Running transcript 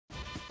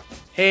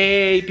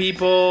Hey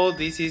people,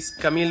 this is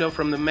Camilo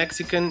from the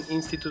Mexican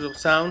Institute of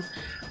Sound,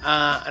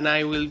 and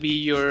I will be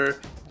your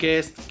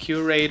guest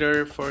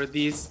curator for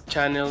this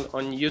channel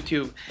on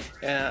YouTube.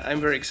 I'm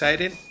very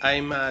excited.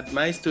 I'm at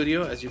my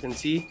studio, as you can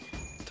see,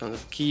 tons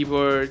of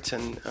keyboards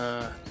and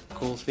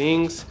cool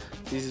things.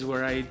 This is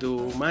where I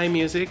do my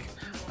music,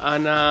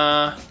 and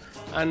I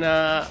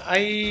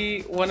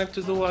wanted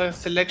to do a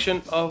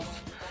selection of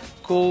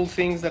cool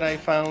things that I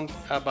found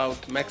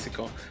about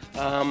Mexico,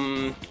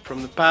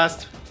 from the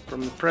past,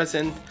 from the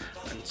present,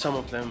 and some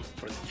of them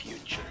for the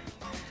future.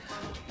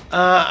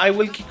 I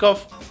will kick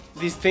off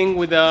this thing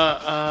with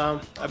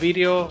a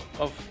video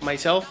of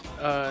myself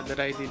that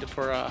I did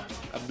for a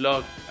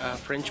blog, a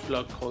French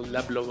blog called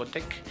La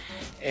Blogothèque.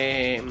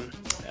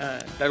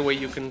 That way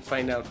you can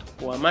find out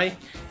who am I.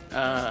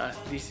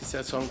 This is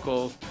a song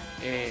called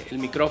El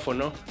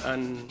Micrófono,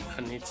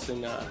 and it's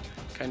in a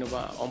kind of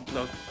a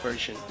unplugged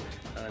version,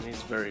 and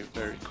it's very,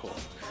 very cool.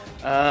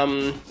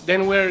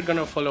 Then we're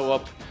gonna follow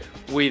up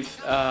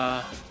with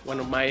one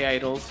of my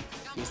idols,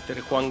 Mr.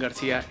 Juan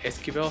Garcia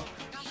Esquivel.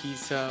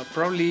 He's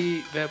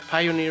probably the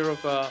pioneer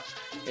of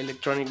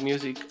electronic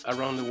music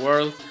around the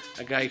world,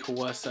 a guy who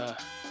was a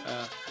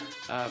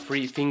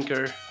free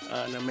thinker,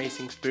 an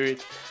amazing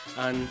spirit,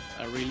 and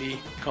a really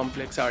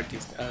complex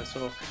artist.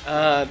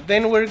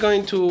 Then we're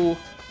going to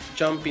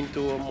jump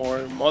into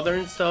more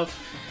modern stuff.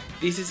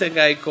 This is a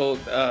guy called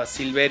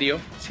Silverio.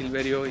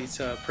 Silverio is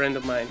a friend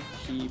of mine.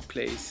 He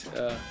plays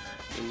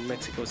in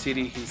Mexico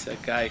City. He's a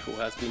guy who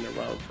has been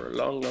around for a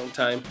long, long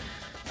time,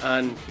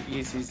 and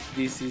this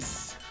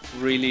is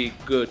really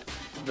good.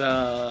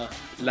 The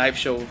live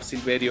show of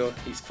Silverio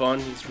is fun.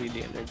 He's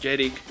really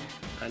energetic,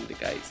 and the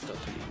guy is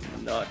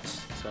totally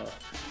nuts. So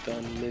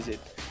don't miss it.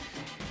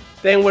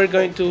 Then we're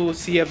going to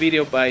see a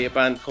video by a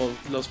band called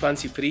Los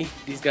Fancy Free.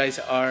 These guys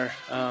are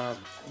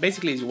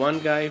basically is one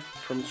guy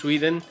from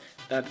Sweden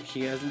that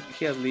he has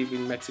lived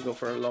in Mexico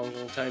for a long,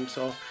 long time,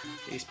 so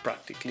he's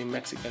practically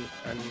Mexican,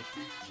 and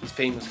he's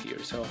famous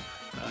here, so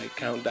I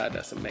count that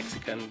as a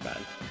Mexican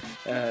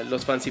band.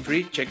 Los Fancy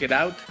Free, check it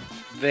out.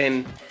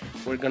 Then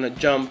we're gonna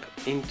jump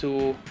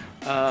into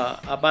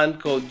a band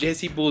called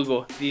Jessie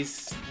Bulbo.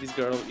 This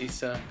girl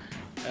is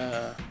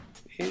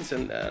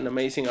an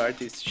amazing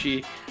artist.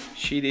 She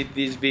did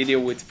this video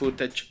with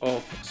footage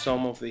of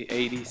some of the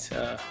 80s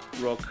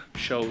rock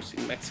shows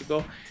in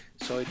Mexico,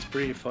 so it's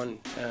pretty fun.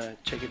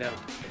 Check it out.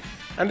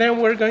 And then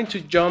we're going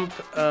to jump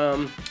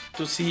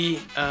to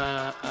see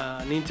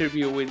an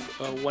interview with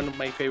one of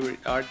my favorite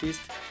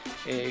artists.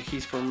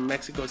 He's from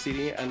Mexico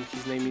City, and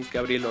his name is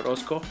Gabriel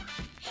Orozco.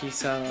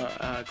 He's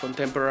a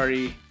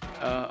contemporary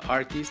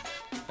artist,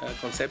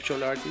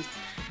 conceptual artist,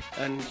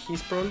 and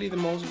he's probably the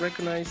most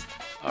recognized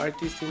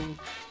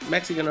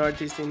Mexican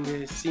artist in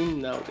the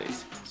scene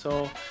nowadays.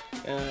 So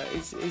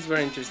it's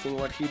very interesting.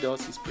 What he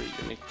does is pretty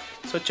unique,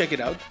 so check it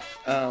out.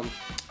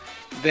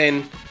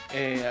 Then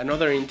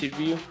another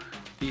interview.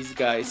 These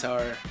guys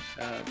are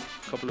a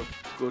couple of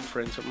good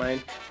friends of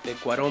mine, the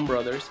Cuarón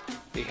brothers.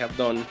 They have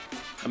done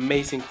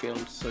amazing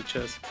films such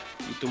as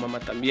Y Tu Mamá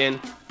También,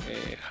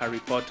 Harry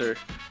Potter,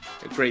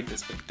 A Great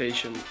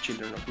Expectation,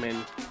 Children of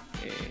Men,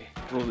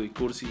 Rudo y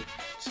Cursi.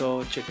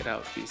 So check it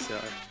out. These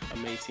are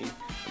amazing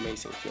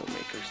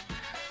filmmakers.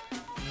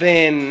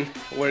 Then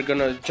we're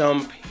gonna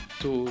jump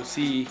to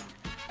see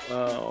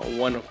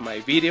one of my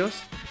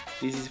videos.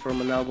 This is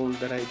from an album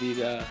that I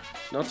did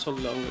not so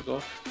long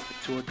ago,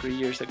 2 or 3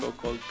 years ago,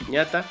 called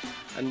Piñata,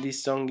 and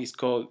this song is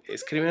called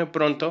Escríbeme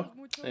Pronto.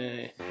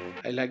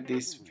 I like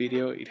this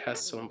video. It has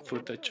some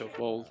footage of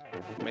old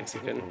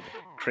Mexican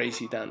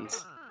crazy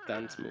dance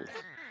moves,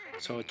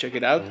 so check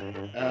it out.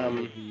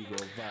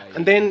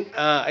 And then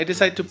I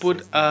decided to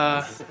put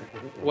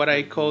what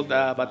I call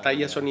the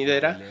Batalla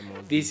Sonidera.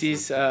 This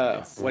is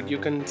what you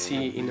can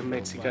see in a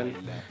Mexican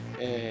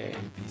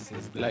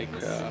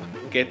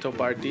ghetto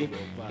party.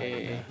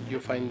 You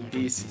find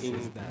this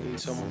in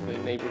some of the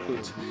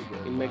neighborhoods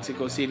in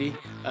Mexico City,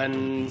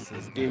 and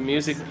the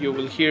music you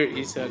will hear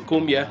is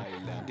cumbia.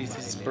 This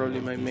is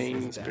probably my main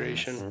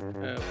inspiration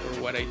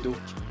for what I do,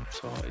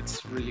 so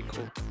it's really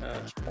cool.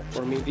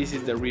 For me, this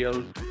is the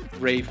real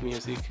rave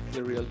music,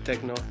 the real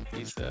techno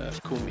is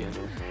cumbia.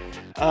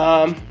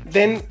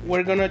 Then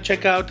we're gonna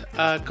check out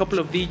a couple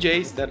of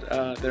DJs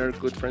that they're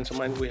good friends of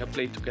mine. We have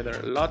played together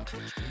a lot.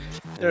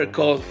 They're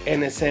called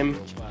NSM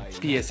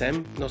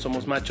PSM, no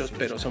somos machos,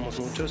 pero somos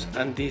muchos,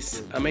 and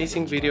this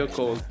amazing video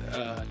called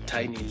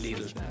Tiny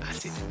Little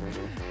Acid.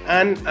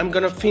 And I'm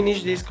gonna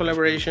finish this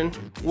collaboration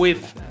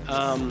with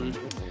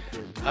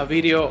a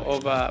video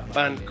of a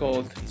band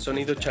called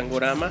Sonido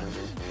Changorama.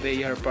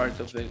 They are part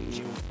of the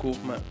new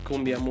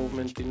cumbia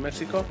movement in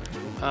Mexico.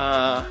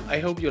 I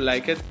hope you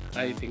like it.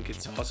 I think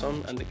it's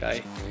awesome, and the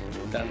guy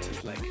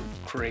dances like a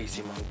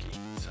crazy monkey.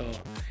 So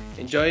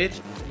enjoy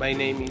it. My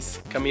name is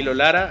Camilo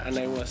Lara, and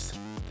I was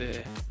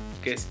the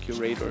guest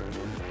curator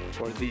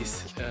for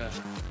this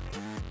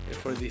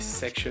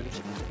section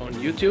on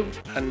YouTube.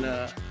 And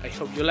I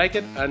hope you like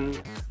it, and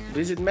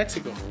visit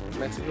Mexico.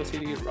 Mexico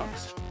City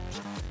rocks.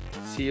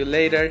 See you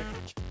later.